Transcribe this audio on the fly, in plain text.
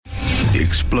The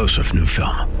explosive new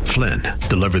film, Flynn,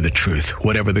 deliver the truth,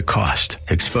 whatever the cost.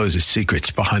 Exposes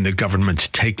secrets behind the government's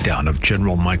takedown of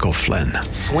General Michael Flynn.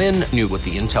 Flynn knew what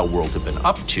the intel world had been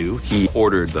up to. He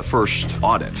ordered the first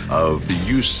audit of the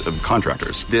use of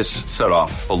contractors. This set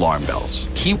off alarm bells.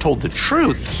 He told the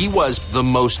truth. He was the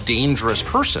most dangerous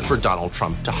person for Donald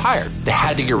Trump to hire. They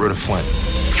had to get rid of Flynn.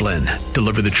 Flynn,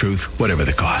 deliver the truth, whatever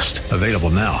the cost. Available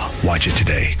now. Watch it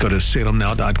today. Go to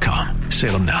salemnow.com.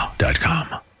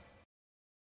 salemnow.com.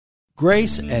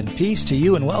 Grace and peace to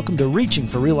you, and welcome to Reaching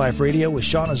for Real Life Radio with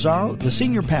Sean Azzaro, the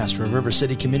senior pastor of River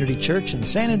City Community Church in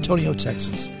San Antonio,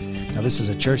 Texas. Now, this is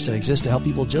a church that exists to help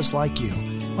people just like you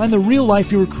find the real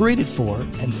life you were created for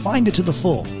and find it to the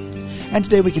full. And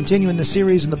today we continue in the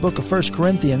series in the book of 1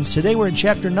 Corinthians. Today we're in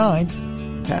chapter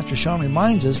 9. Pastor Sean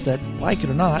reminds us that, like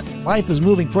it or not, life is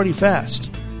moving pretty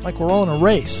fast, like we're all in a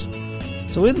race.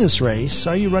 So in this race,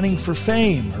 are you running for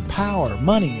fame or power,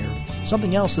 money, or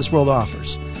something else this world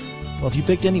offers? Well, if you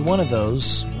picked any one of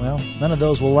those, well, none of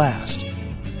those will last.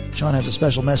 Sean has a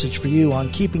special message for you on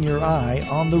keeping your eye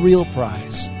on the real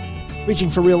prize.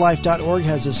 ReachingForRealLife.org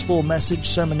has his full message,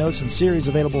 sermon notes, and series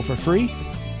available for free.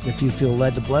 If you feel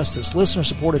led to bless this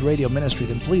listener-supported radio ministry,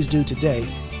 then please do today.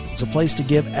 There's a place to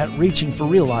give at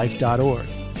ReachingForRealLife.org.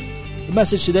 The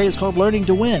message today is called Learning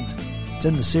to Win. It's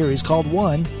in the series called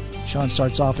One. Sean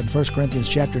starts off in 1 Corinthians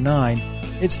chapter 9.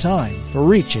 It's time for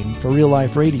Reaching for Real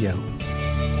Life Radio.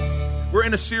 We're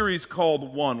in a series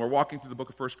called One. We're walking through the book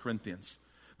of 1 Corinthians.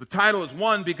 The title is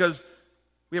One because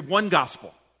we have one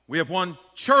gospel. We have one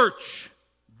church,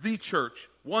 the church,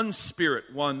 one spirit,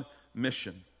 one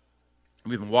mission.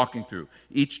 We've been walking through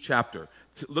each chapter,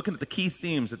 looking at the key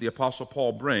themes that the Apostle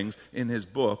Paul brings in his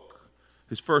book,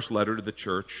 his first letter to the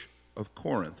church of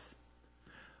Corinth.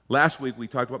 Last week we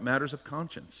talked about matters of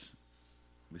conscience.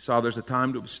 We saw there's a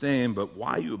time to abstain, but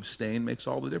why you abstain makes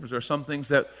all the difference. There are some things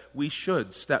that we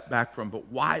should step back from, but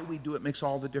why we do it makes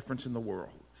all the difference in the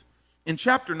world. In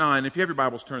chapter 9, if you have your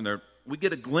Bibles turned there, we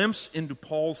get a glimpse into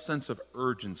Paul's sense of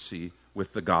urgency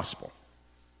with the gospel.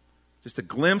 Just a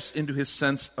glimpse into his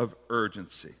sense of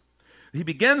urgency. He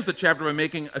begins the chapter by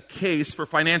making a case for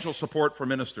financial support for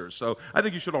ministers. So I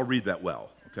think you should all read that well,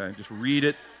 okay? Just read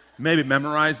it, maybe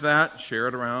memorize that, share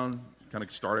it around, kind of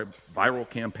start a viral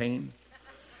campaign.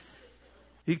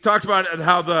 He talks about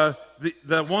how the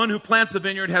one who plants the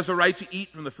vineyard has a right to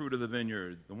eat from the fruit of the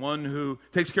vineyard. The one who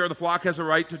takes care of the flock has a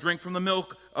right to drink from the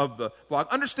milk of the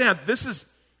flock. Understand,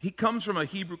 he comes from a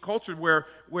Hebrew culture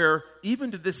where even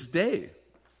to this day,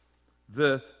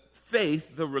 the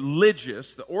faith, the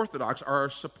religious, the Orthodox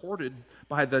are supported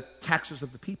by the taxes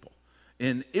of the people.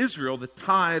 In Israel, the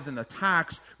tithe and the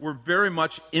tax were very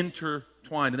much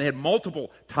intertwined, and they had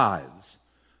multiple tithes.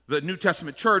 The New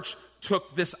Testament church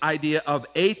took this idea of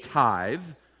a tithe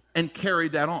and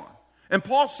carried that on. And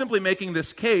Paul's simply making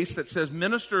this case that says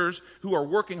ministers who are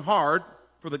working hard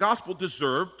for the gospel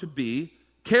deserve to be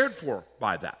cared for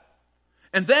by that.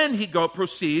 And then he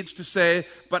proceeds to say,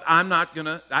 but I'm not going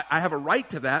to, I have a right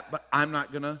to that, but I'm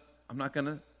not going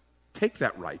to take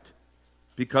that right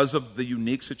because of the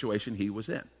unique situation he was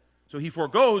in. So he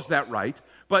forgoes that right,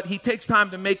 but he takes time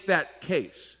to make that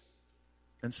case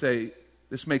and say,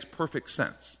 this makes perfect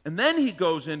sense. And then he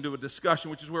goes into a discussion,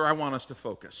 which is where I want us to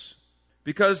focus.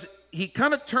 Because he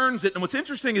kind of turns it, and what's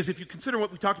interesting is if you consider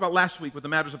what we talked about last week with the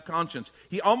matters of conscience,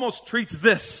 he almost treats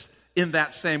this in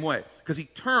that same way. Because he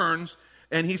turns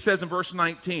and he says in verse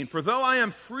 19, for though I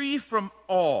am free from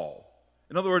all.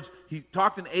 In other words, he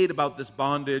talked in 8 about this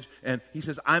bondage, and he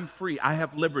says, I'm free, I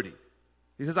have liberty.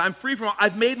 He says, I'm free from all.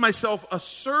 I've made myself a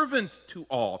servant to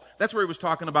all. That's where he was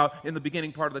talking about in the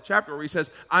beginning part of the chapter, where he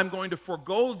says, I'm going to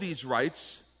forego these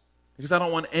rights because I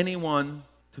don't want anyone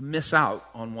to miss out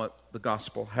on what the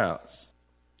gospel has.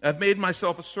 I've made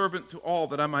myself a servant to all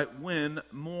that I might win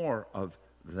more of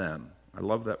them. I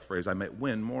love that phrase, I might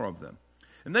win more of them.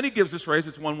 And then he gives this phrase,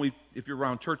 it's one if you're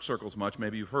around church circles much,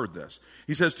 maybe you've heard this.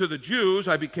 He says, to the Jews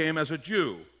I became as a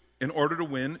Jew, in order to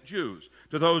win Jews.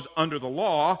 To those under the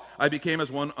law, I became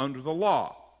as one under the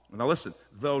law. Now listen,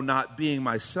 though not being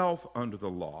myself under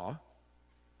the law,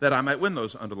 that I might win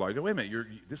those under the law. You go, wait a minute,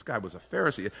 this guy was a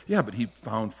Pharisee. Yeah, but he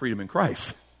found freedom in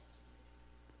Christ.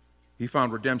 He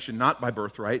found redemption not by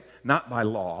birthright, not by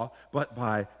law, but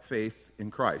by faith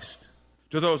in Christ.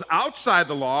 To those outside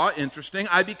the law, interesting,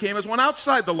 I became as one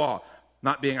outside the law.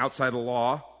 Not being outside the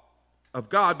law of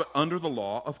God, but under the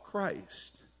law of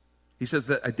Christ. He says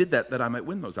that I did that I might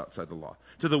win those outside the law.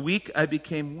 To the weak, I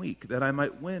became weak, that I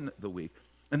might win the weak.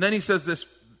 And then he says this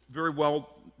very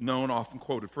well-known, often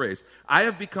quoted phrase, I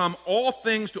have become all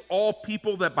things to all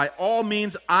people that by all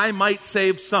means I might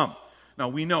save some. Now,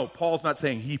 we know Paul's not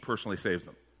saying he personally saves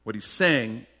them. What he's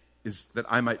saying is that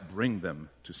I might bring them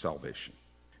to salvation.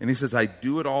 And he says, I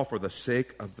do it all for the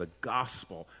sake of the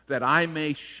gospel, that I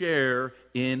may share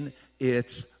in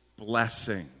its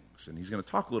blessings. And he's going to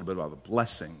talk a little bit about the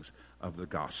blessings of the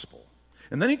gospel.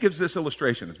 And then he gives this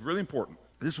illustration. It's really important.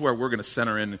 This is where we're going to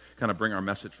center in and kind of bring our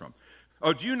message from.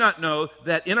 Oh, do you not know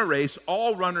that in a race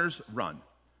all runners run,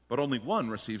 but only one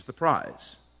receives the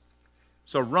prize?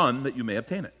 So run that you may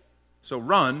obtain it. So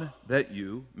run that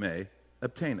you may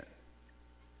obtain it.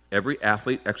 Every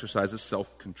athlete exercises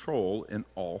self-control in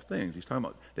all things. He's talking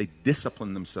about they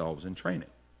discipline themselves in training.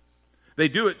 They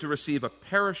do it to receive a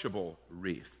perishable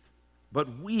wreath,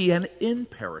 but we an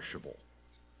imperishable.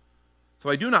 So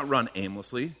I do not run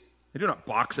aimlessly. I do not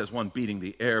box as one beating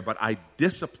the air, but I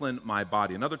discipline my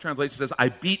body. Another translation says, I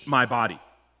beat my body.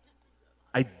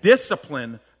 I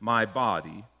discipline my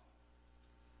body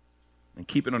and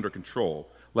keep it under control,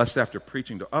 lest after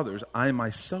preaching to others, I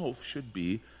myself should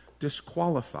be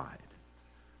disqualified.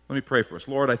 Let me pray for us.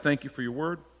 Lord, I thank you for your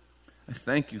word. I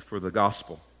thank you for the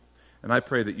gospel. And I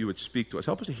pray that you would speak to us.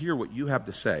 Help us to hear what you have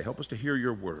to say. Help us to hear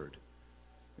your word.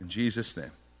 In Jesus'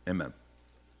 name, amen.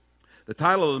 The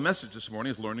title of the message this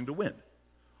morning is Learning to Win.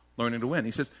 Learning to win.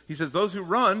 He says those who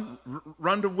run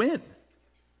to win.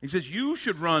 He says you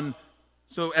should run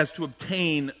so as to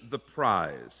obtain the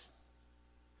prize.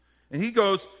 And he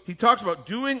talks about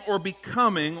doing or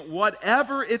becoming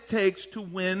whatever it takes to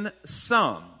win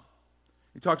some.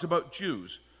 He talks about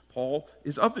Jews. Paul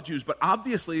is of the Jews, but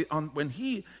obviously when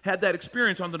he had that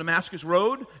experience on the Damascus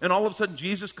Road, and all of a sudden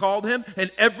Jesus called him,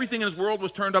 and everything in his world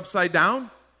was turned upside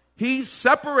down, he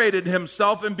separated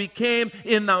himself and became,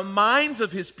 in the minds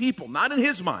of his people, not in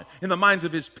his mind, in the minds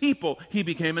of his people, he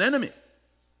became an enemy.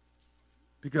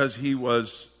 Because he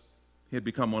had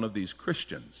become one of these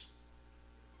Christians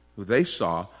who they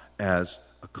saw as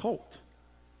a cult.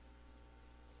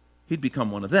 He'd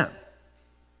become one of them.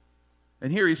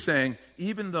 And here he's saying,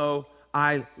 even though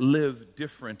I live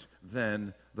different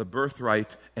than the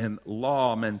birthright and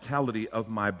law mentality of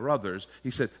my brothers, he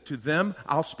said, to them,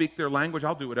 I'll speak their language,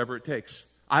 I'll do whatever it takes.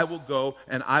 I will go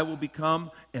and I will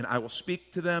become and I will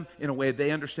speak to them in a way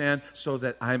they understand so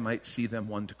that I might see them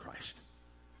won to Christ.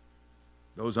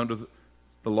 Those under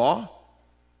the law,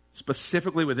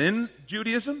 specifically within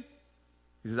Judaism,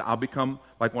 he says, I'll become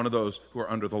like one of those who are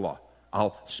under the law.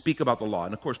 I'll speak about the law.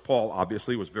 And of course, Paul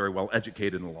obviously was very well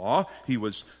educated in the law. He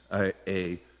was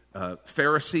a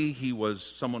Pharisee. He was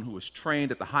someone who was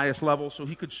trained at the highest level, so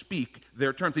he could speak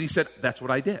their terms. And he said, that's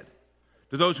what I did.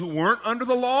 To those who weren't under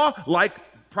the law, like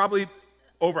probably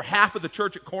over half of the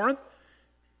church at Corinth,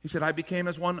 he said, I became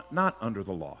as one not under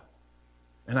the law.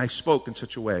 And I spoke in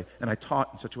such a way, and I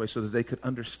taught in such a way so that they could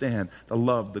understand the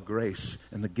love, the grace,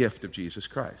 and the gift of Jesus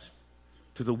Christ.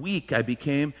 To the weak, I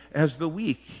became as the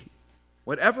weak.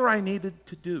 Whatever I needed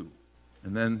to do.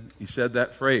 And then he said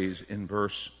that phrase in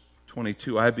verse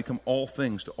 22, I have become all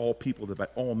things to all people that by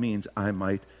all means I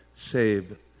might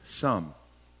save some.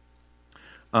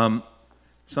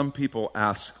 Some people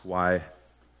ask why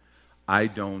I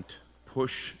don't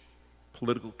push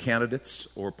political candidates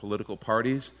or political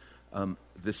parties.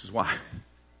 This is why.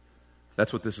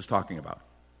 That's what this is talking about.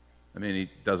 I mean, he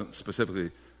doesn't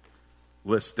specifically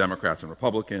list Democrats and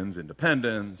Republicans,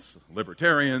 independents,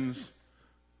 libertarians,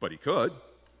 but he could.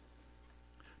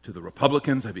 To the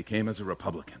Republicans, I became as a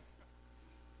Republican.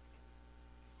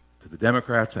 To the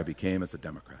Democrats, I became as a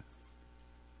Democrat.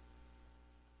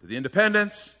 To the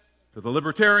independents, to the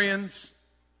libertarians,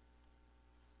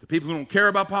 to people who don't care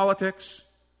about politics,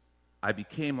 I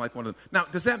became like one of them. Now,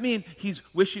 does that mean he's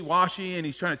wishy-washy and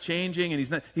he's trying to changing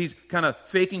and he's kind of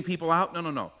faking people out?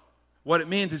 No. What it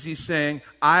means is he's saying,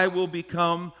 I will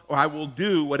become or I will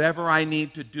do whatever I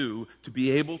need to do to be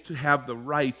able to have the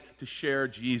right to share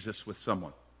Jesus with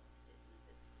someone.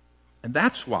 And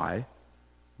that's why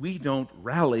we don't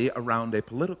rally around a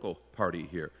political party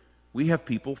here. We have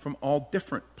people from all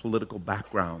different political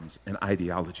backgrounds and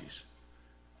ideologies.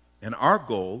 And our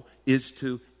goal is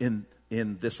to, in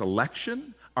this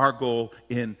election, our goal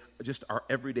in just our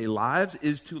everyday lives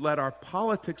is to let our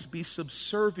politics be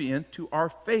subservient to our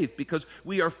faith because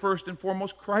we are first and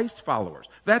foremost Christ followers.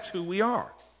 That's who we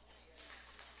are.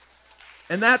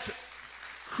 And that's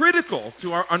critical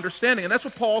to our understanding. And that's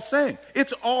what Paul's saying.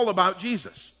 It's all about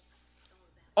Jesus.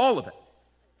 All of it.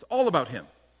 It's all about him.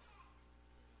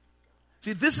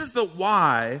 See, this is the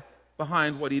why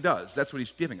behind what he does. That's what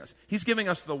he's giving us. He's giving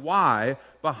us the why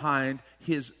behind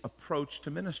his approach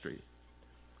to ministry.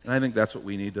 And I think that's what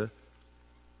we need to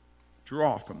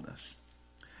draw from this.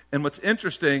 And what's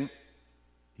interesting,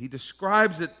 he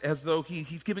describes it as though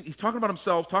he's talking about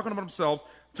himself,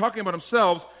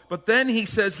 but then he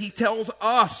says he tells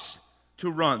us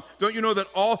to run. Don't you know that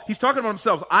he's talking about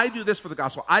himself. I do this for the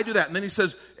gospel. I do that. And then he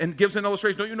says, and gives an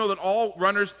illustration. Don't you know that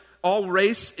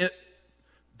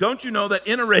don't you know that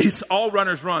in a race, all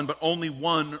runners run, but only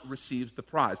one receives the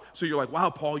prize? So you're like,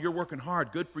 wow, Paul, you're working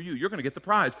hard. Good for you. You're going to get the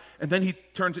prize. And then he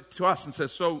turns it to us and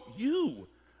says, so you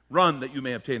run that you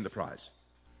may obtain the prize.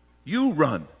 You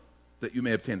run that you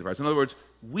may obtain the prize. In other words,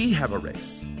 we have a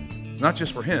race. Not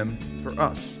just for him, it's for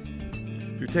us.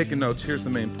 If you're taking notes, here's the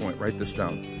main point. Write this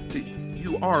down. See,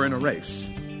 you are in a race.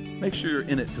 Make sure you're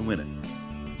in it to win it.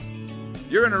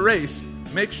 You're in a race.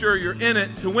 Make sure you're in it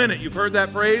to win it. You've heard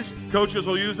that phrase? Coaches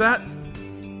will use that.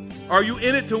 Are you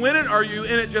in it to win it, or are you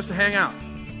in it just to hang out?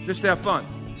 Just to have fun?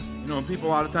 You know, and people a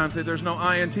lot of times say there's no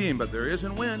I in team, but there is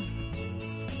in win.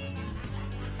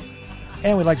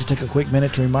 And we'd like to take a quick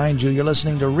minute to remind you you're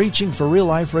listening to Reaching for Real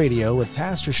Life Radio with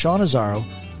Pastor Sean Azzaro,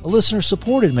 a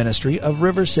listener-supported ministry of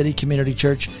River City Community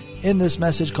Church, in this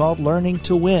message called Learning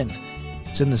to Win.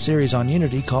 It's in the series on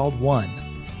unity called One,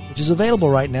 which is available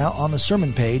right now on the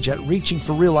sermon page at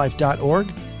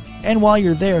reachingforreallife.org. And while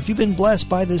you're there, if you've been blessed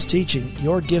by this teaching,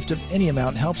 your gift of any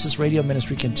amount helps this radio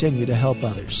ministry continue to help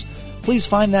others. Please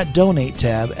find that donate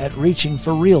tab at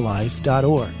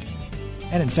reachingforreallife.org.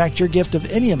 And in fact, your gift of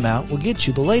any amount will get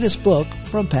you the latest book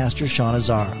from Pastor Sean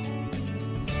Azzaro.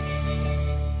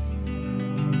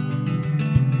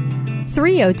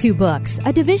 302 Books,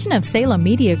 a division of Salem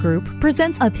Media Group,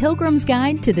 presents A Pilgrim's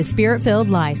Guide to the Spirit-Filled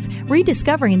Life,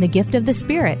 Rediscovering the Gift of the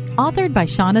Spirit, authored by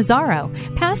Sean Azzaro,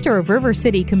 pastor of River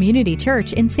City Community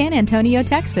Church in San Antonio,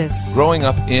 Texas. Growing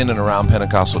up in and around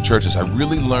Pentecostal churches, I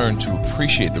really learned to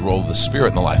appreciate the role of the Spirit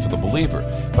in the life of the believer.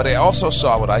 But I also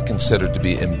saw what I considered to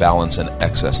be imbalance and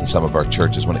excess in some of our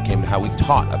churches when it came to how we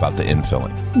taught about the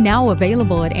infilling. Now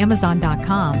available at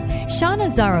Amazon.com, Sean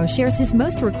Azzaro shares his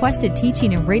most requested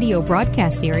teaching and radio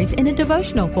broadcast series in a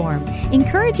devotional form,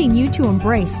 encouraging you to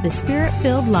embrace the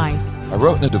Spirit-filled life. I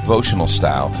wrote in a devotional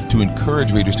style to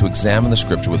encourage readers to examine the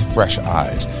Scripture with fresh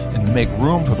eyes and make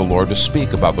room for the Lord to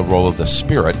speak about the role of the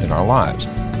Spirit in our lives.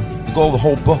 The goal of the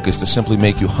whole book is to simply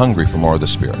make you hungry for more of the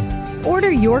Spirit.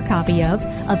 Order your copy of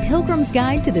A Pilgrim's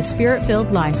Guide to the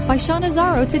Spirit-Filled Life by Sean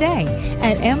Azzaro today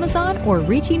at Amazon or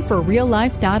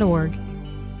reachingforreallife.org.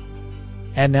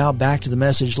 And now back to the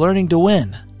message, Learning to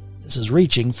Win. This is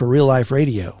Reaching for Real Life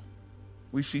Radio.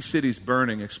 We see cities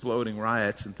burning, exploding,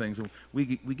 riots and things, and we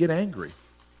get angry.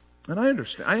 And I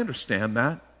understand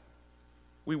that.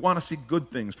 We want to see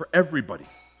good things for everybody.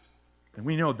 And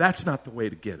we know that's not the way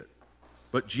to get it.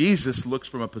 But Jesus looks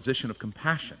from a position of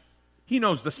compassion. He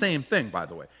knows the same thing, by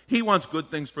the way. He wants good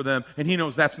things for them, and he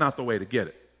knows that's not the way to get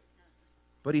it.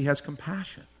 But he has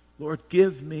compassion. Lord,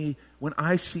 give me, when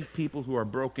I see people who are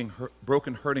broken,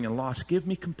 hurting, and lost, give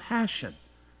me compassion.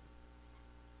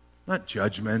 Not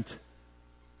judgment,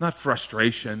 not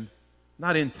frustration,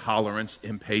 not intolerance,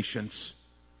 impatience.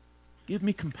 Give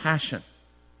me compassion.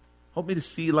 Help me to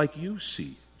see like you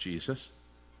see, Jesus.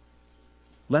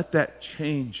 Let that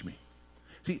change me.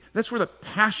 See, that's where the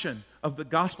passion of the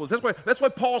gospel is. That's why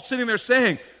Paul's sitting there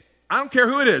saying, I don't care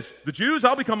who it is. The Jews,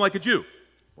 I'll become like a Jew.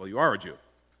 Well, you are a Jew.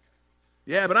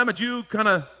 Yeah, but I'm a Jew kind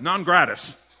of non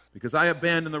gratis because I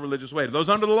abandon the religious way. Those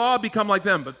under the law become like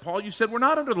them. But Paul, you said we're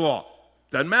not under the law.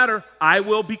 Doesn't matter. I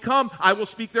will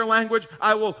speak their language.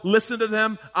 I will listen to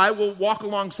them. I will walk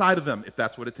alongside of them if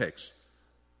that's what it takes.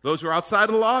 Those who are outside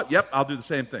of the law, yep, I'll do the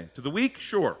same thing. To the weak,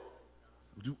 sure.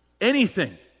 I'll do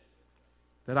anything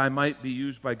that I might be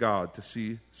used by God to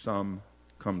see some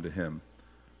come to him.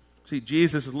 See,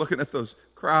 Jesus is looking at those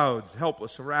crowds,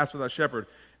 helpless, harassed without shepherd.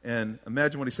 And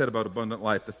imagine what he said about abundant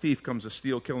life. The thief comes to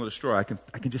steal, kill, and destroy. I can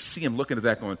just see him looking at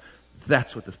that going,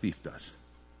 that's what the thief does.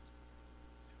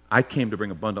 I came to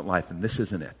bring abundant life, and this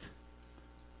isn't it.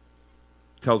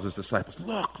 Tells his disciples,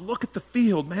 look at the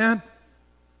field, man.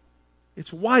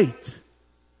 It's white.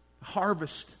 The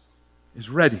harvest is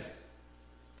ready.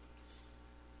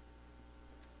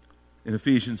 In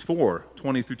Ephesians 4,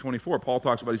 20 through 24, Paul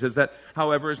talks about, he says that,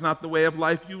 however, is not the way of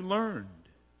life you learned.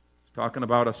 He's talking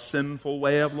about a sinful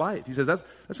way of life. He says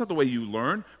that's not the way you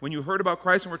learned. When you heard about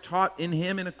Christ and were taught in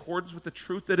him in accordance with the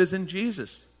truth that is in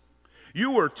Jesus.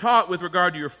 You were taught with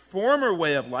regard to your former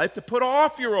way of life to put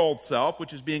off your old self,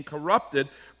 which is being corrupted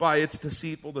by its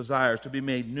deceitful desires, to be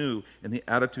made new in the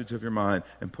attitudes of your mind,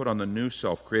 and put on the new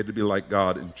self, created to be like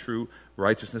God in true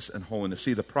righteousness and holiness.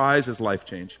 See, the prize is life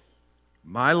change.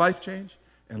 My life change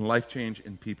and life change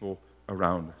in people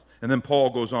around us. And then Paul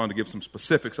goes on to give some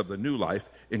specifics of the new life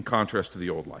in contrast to the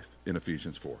old life in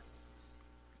Ephesians 4.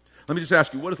 Let me just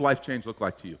ask you, what does life change look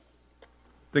like to you?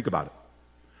 Think about it.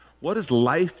 What is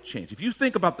life change? If you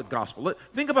think about the gospel,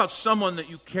 think about someone that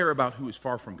you care about who is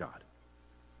far from God.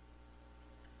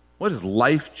 What does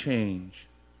life change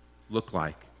look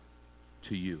like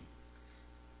to you?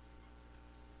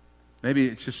 Maybe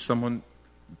it's just someone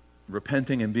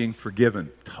repenting and being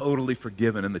forgiven, totally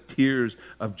forgiven, and the tears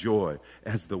of joy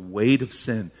as the weight of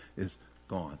sin is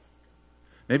gone.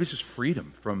 Maybe it's just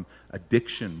freedom from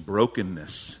addiction,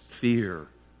 brokenness, fear,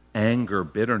 anger,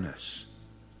 bitterness.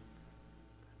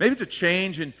 Maybe it's a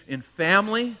change in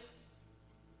family,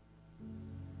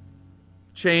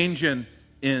 change in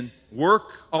work.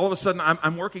 All of a sudden,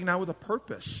 I'm working now with a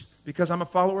purpose because I'm a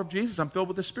follower of Jesus. I'm filled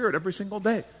with the Spirit every single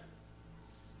day.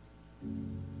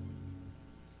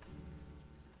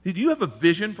 Do you have a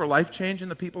vision for life change in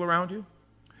the people around you?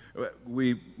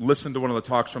 We listened to one of the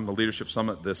talks from the Leadership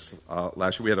Summit this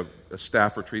last year. We had a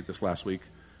staff retreat this last week.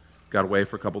 Got away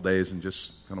for a couple days and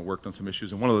just kind of worked on some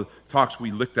issues. And one of the talks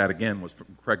we looked at again was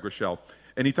from Craig Rochelle.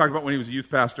 And he talked about when he was a youth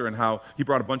pastor and how he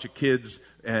brought a bunch of kids,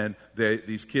 and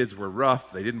these kids were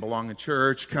rough. They didn't belong in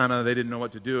church, they didn't know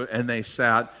what to do. And they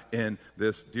sat in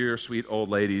this dear, sweet old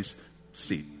lady's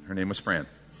seat. Her name was Fran.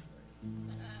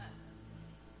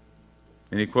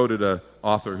 And he quoted an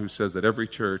author who says that every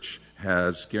church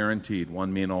has guaranteed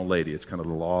one mean old lady. It's kind of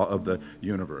the law of the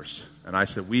universe. And I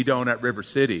said, we don't at River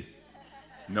City.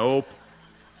 Nope.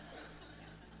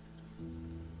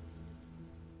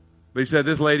 But he said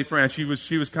this lady, Fran, she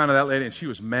was kind of that lady, and she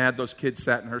was mad those kids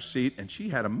sat in her seat, and she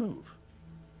had to move.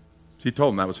 She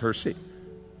told him that was her seat.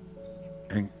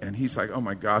 And he's like, oh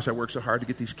my gosh, I worked so hard to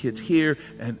get these kids here.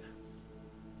 And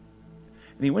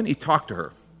he went and he talked to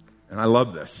her. And I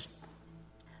love this.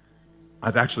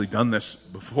 I've actually done this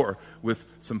before with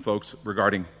some folks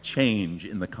regarding change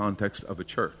in the context of a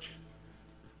church.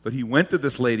 But he went to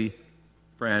this lady,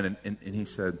 Fran, and he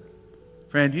said,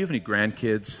 Fran, do you have any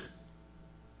grandkids?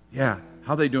 Yeah.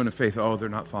 How are they doing in faith? Oh, they're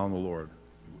not following the Lord.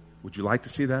 Would you like to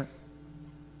see that?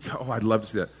 Oh, I'd love to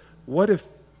see that. What if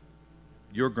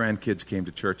your grandkids came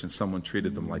to church and someone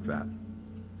treated them like that?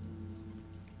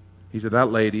 He said,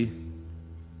 that lady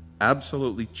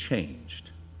absolutely changed.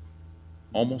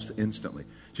 Almost instantly.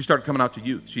 She started coming out to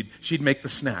youth. She'd make the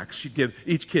snacks. She'd give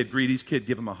each kid, greet each kid,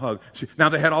 give them a hug. Now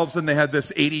all of a sudden they had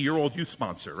this 80-year-old youth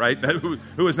sponsor, right,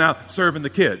 who is now serving the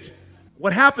kids.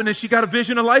 What happened is she got a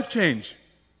vision of life change.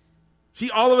 She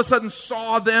all of a sudden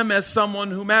saw them as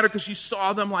someone who mattered because she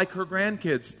saw them like her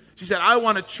grandkids. She said, I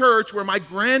want a church where my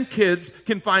grandkids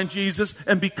can find Jesus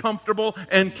and be comfortable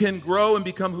and can grow and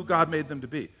become who God made them to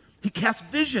be. He cast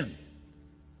vision.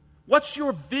 What's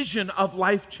your vision of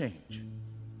life change?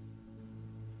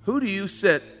 Who do you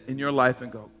sit in your life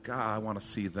and go, God, I want to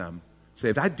see them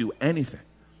saved. I'd do anything.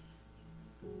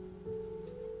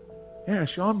 Yeah,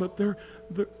 Sean, but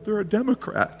they're a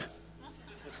Democrat.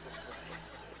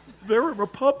 They're a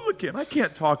Republican. I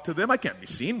can't talk to them. I can't be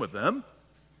seen with them.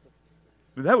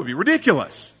 That would be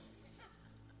ridiculous.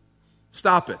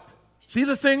 Stop it. See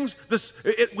the things?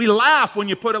 We laugh when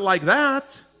you put it like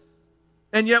that,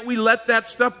 and yet we let that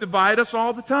stuff divide us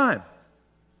all the time.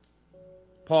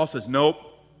 Paul says, nope.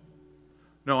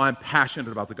 No, I'm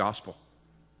passionate about the gospel.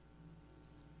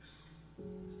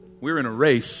 We're in a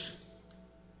race.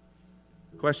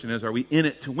 The question is, are we in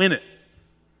it to win it?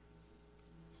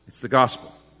 It's the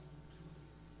gospel.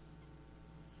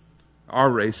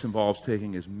 Our race involves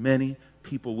taking as many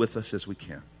people with us as we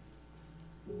can.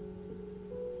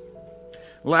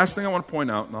 The last thing I want to point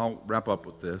out, and I'll wrap up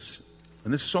with this,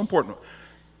 and this is so important.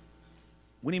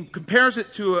 When he compares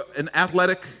it to an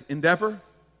athletic endeavor,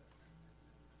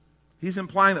 he's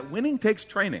implying that winning takes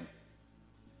training.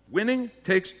 Winning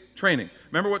takes training.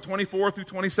 Remember what 24 through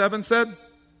 27 said?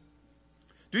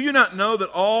 Do you not know that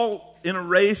all in a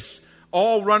race,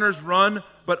 all runners run,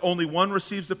 but only one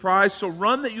receives the prize? So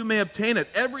run that you may obtain it.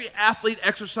 Every athlete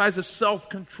exercises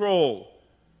self-control.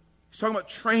 He's talking about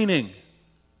training,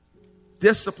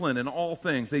 discipline in all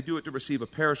things. They do it to receive a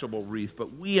perishable wreath,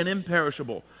 but we an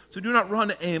imperishable. So do not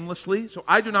run aimlessly. So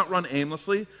I do not run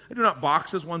aimlessly. I do not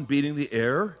box as one beating the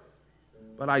air,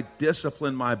 but I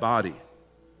discipline my body.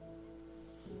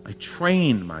 I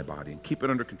train my body and keep it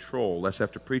under control, lest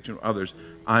after preaching to others,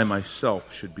 I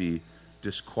myself should be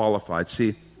disqualified.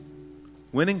 See,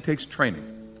 winning takes training.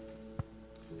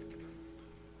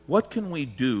 What can we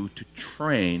do to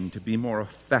train to be more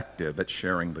effective at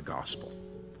sharing the gospel?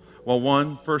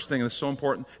 Well, first thing that's so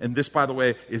important, and this, by the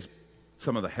way, is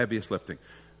some of the heaviest lifting.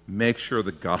 Make sure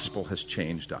the gospel has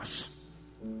changed us.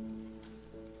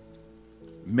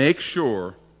 Make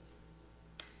sure,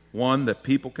 one, that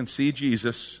people can see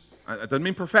Jesus. It doesn't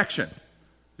mean perfection.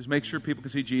 Just make sure people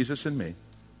can see Jesus in me.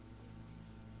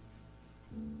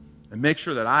 And make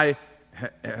sure that I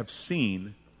have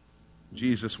seen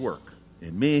Jesus work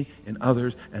in me, in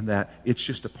others, and that it's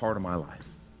just a part of my life.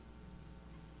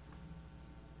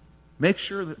 Make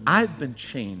sure that I've been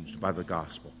changed by the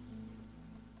gospel.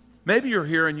 Maybe you're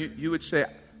here and you would say,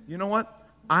 you know what?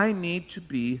 I need to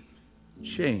be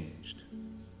changed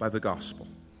by the gospel.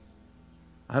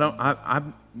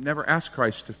 I've never asked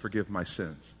Christ to forgive my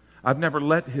sins. I've never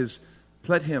let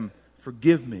him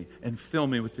forgive me and fill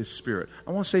me with his Spirit.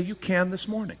 I want to say you can this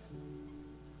morning.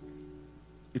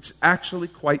 It's actually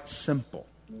quite simple.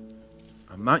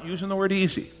 I'm not using the word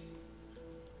easy,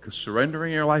 because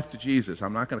surrendering your life to Jesus,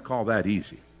 I'm not going to call that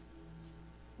easy.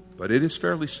 But it is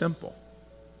fairly simple.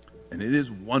 And it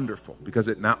is wonderful, because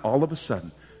it now all of a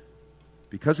sudden,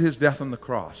 because of his death on the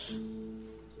cross,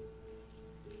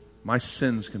 my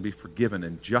sins can be forgiven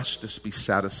and justice be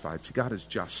satisfied. See, God is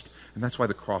just, and that's why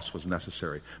the cross was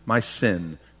necessary. My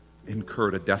sin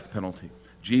incurred a death penalty.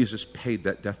 Jesus paid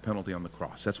that death penalty on the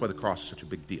cross. That's why the cross is such a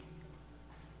big deal.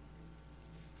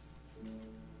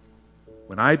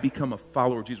 When I become a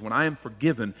follower of Jesus, when I am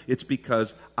forgiven, it's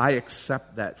because I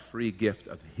accept that free gift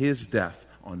of his death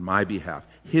on my behalf.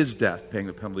 His death paying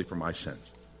the penalty for my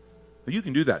sins. But you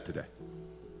can do that today.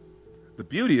 The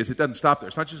beauty is it doesn't stop there.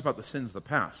 It's not just about the sins of the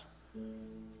past.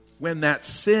 When that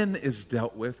sin is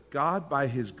dealt with, God, by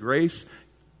his grace,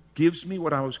 gives me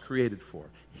what I was created for.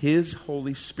 His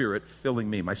Holy Spirit filling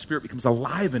me. My spirit becomes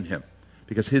alive in him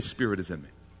because his Spirit is in me.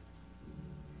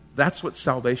 That's what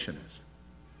salvation is.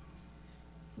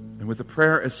 And with a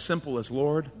prayer as simple as,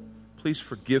 Lord, please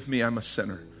forgive me, I'm a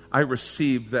sinner. I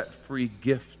receive that free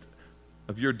gift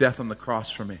of your death on the cross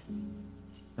for me.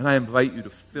 And I invite you to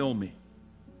fill me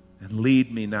and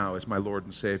lead me now as my Lord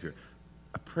and Savior.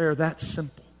 A prayer that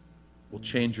simple will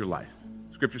change your life.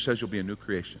 Scripture says you'll be a new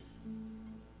creation.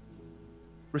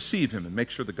 Receive him and make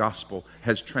sure the gospel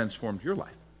has transformed your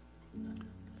life.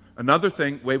 Another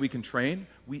way we can train,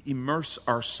 we immerse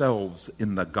ourselves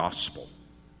in the gospel.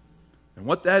 And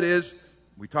what that is,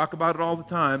 we talk about it all the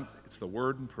time, it's the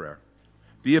word and prayer.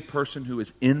 Be a person who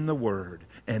is in the word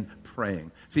and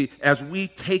praying. See, as we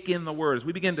take in the word, as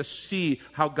we begin to see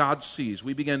how God sees,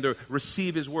 we begin to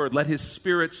receive his word, let his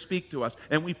Spirit speak to us,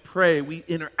 and we pray, we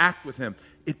interact with him,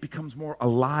 it becomes more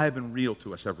alive and real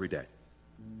to us every day.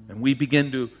 And we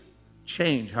begin to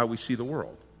change how we see the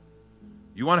world.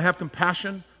 You want to have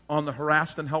compassion on the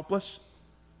harassed and helpless?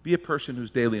 Be a person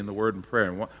who's daily in the word and prayer,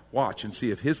 and watch and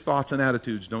see if his thoughts and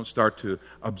attitudes don't start to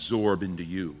absorb into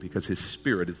you, because his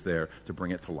Spirit is there to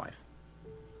bring it to life.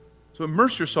 So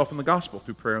immerse yourself in the gospel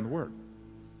through prayer and the word.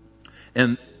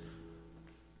 And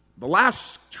the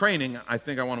last training I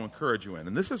think I want to encourage you in,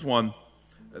 and this is one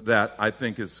that I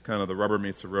think is kind of the rubber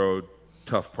meets the road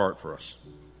tough part for us.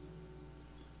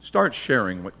 Start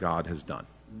sharing what God has done.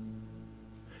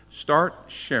 Start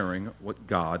sharing what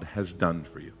God has done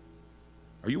for you.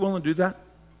 Are you willing to do that?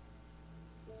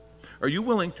 Are you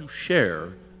willing to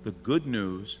share the good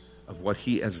news of what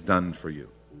he has done for you?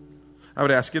 I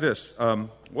would ask you this.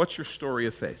 What's your story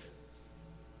of faith?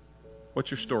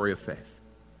 What's your story of faith?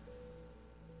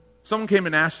 Someone came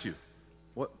and asked you,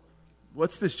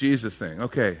 what's this Jesus thing?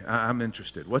 Okay, I'm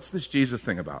interested. What's this Jesus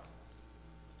thing about?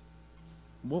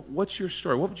 What's your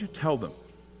story? What would you tell them?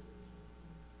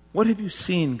 What have you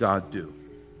seen God do?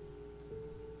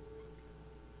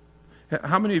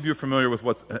 How many of you are familiar with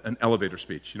what an elevator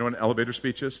speech? You know what an elevator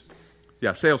speech is?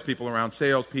 Yeah, salespeople around,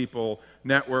 salespeople,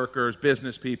 networkers,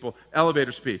 business people,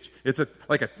 elevator speech. It's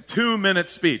like a 2-minute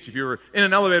speech. If you were in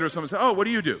an elevator with someone and said, oh, what do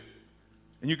you do?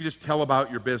 And you could just tell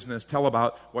about your business, tell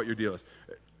about what your deal is.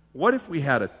 What if we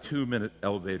had a 2-minute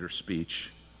elevator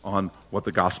speech on what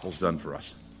the gospel's done for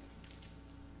us?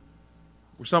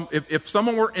 If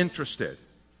someone were interested,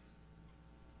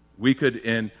 we could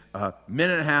in a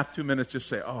minute and a half, 2 minutes, just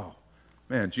say, oh,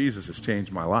 man, Jesus has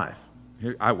changed my life.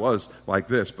 I was like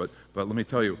this, but let me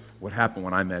tell you what happened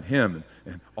when I met him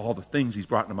and all the things he's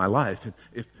brought into my life. And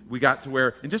if we got to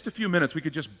where in just a few minutes we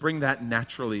could just bring that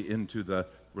naturally into the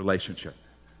relationship.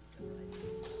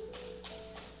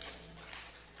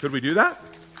 Could we do that?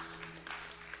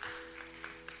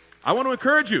 I want to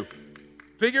encourage you.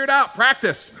 Figure it out.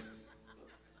 Practice.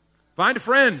 Find a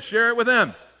friend. Share it with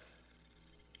them.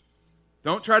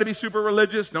 Don't try to be super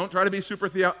religious. Don't try to be super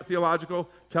theological.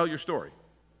 Tell your story.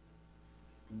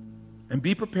 And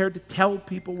be prepared to tell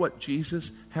people what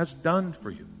Jesus has done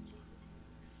for you.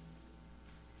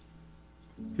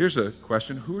 Here's a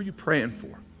question. Who are you praying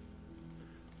for?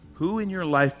 Who in your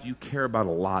life do you care about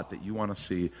a lot that you want to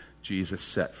see Jesus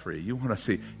set free? You want to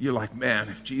see, you're like, man,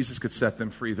 if Jesus could set them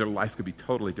free, their life could be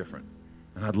totally different.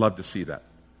 And I'd love to see that.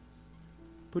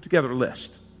 Put together a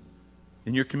list.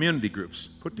 In your community groups,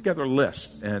 put together a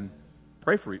list and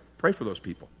pray for those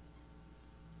people.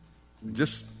 And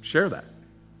just share that.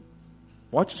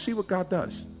 Watch and see what God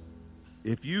does.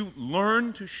 If you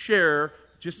learn to share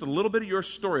just a little bit of your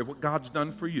story of what God's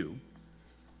done for you,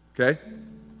 okay?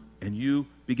 And you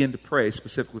begin to pray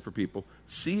specifically for people.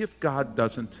 See if God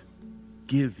doesn't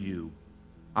give you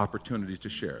opportunities to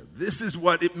share. This is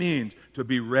what it means to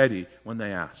be ready when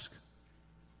they ask.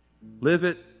 Live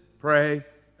it, pray,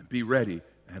 and be ready.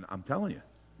 And I'm telling you,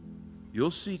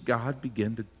 you'll see God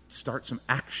begin to start some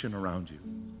action around you.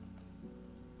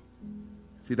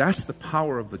 See, that's the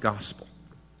power of the gospel.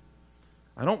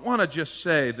 I don't want to just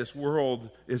say this world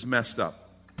is messed up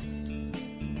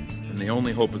and the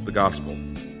only hope is the gospel.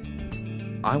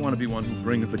 I want to be one who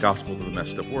brings the gospel to the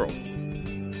messed up world.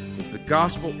 If the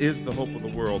gospel is the hope of the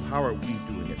world, how are we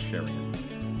doing at sharing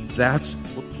it? That's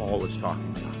what Paul is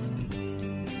talking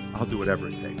about. I'll do whatever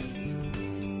it takes.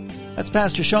 That's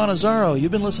Pastor Sean Azzaro.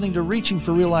 You've been listening to Reaching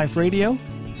for Real Life Radio.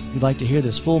 If you'd like to hear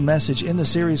this full message in the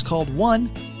series called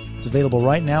One, it's available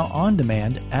right now on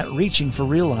demand at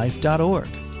reachingforreallife.org.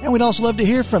 And we'd also love to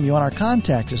hear from you on our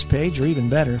Contact Us page, or even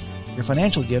better, your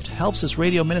financial gift helps this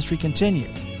radio ministry continue.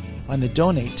 Find the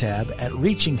Donate tab at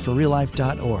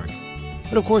reachingforreallife.org.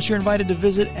 But of course, you're invited to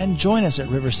visit and join us at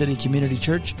River City Community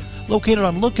Church, located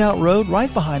on Lookout Road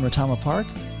right behind Retama Park,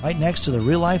 right next to the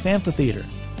Real Life Amphitheater.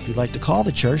 If you'd like to call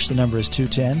the church, the number is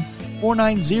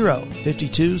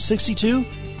 210-490-5262.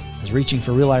 As Reaching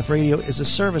for Real Life Radio is a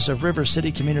service of River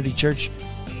City Community Church.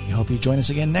 We hope you join us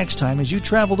again next time as you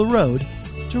travel the road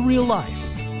to real life.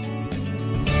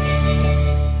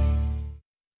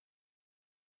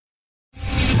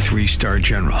 Three-star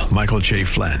General Michael J.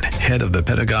 Flynn, head of the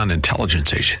Pentagon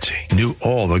Intelligence Agency, knew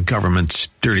all the government's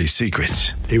dirty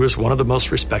secrets. He was one of the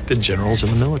most respected generals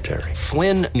in the military.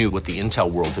 Flynn knew what the intel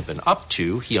world had been up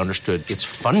to. He understood its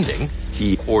funding.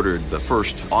 He ordered the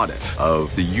first audit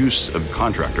of the use of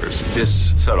contractors.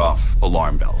 This set off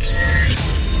alarm bells.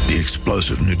 The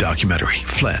explosive new documentary,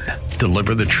 Flynn,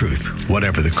 Deliver the Truth,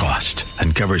 Whatever the Cost,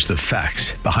 uncovers the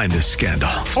facts behind this scandal.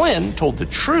 Flynn told the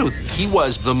truth. He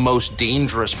was the most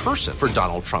dangerous person for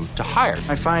Donald Trump to hire.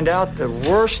 I find out the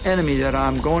worst enemy that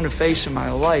I'm going to face in my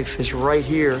life is right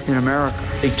here in America.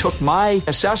 They took my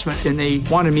assessment and they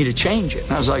wanted me to change it.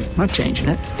 And I was like, I'm not changing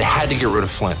it. They had to get rid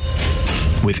of Flynn.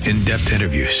 With in-depth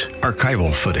interviews,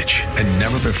 archival footage, and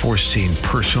never-before-seen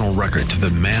personal records of the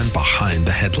man behind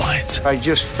the headlines. I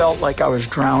just felt like I was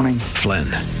drowning. Flynn,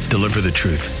 Deliver the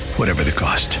Truth, Whatever the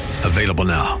Cost. Available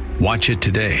now. Watch it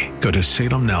today. Go to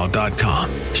salemnow.com.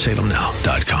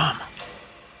 salemnow.com.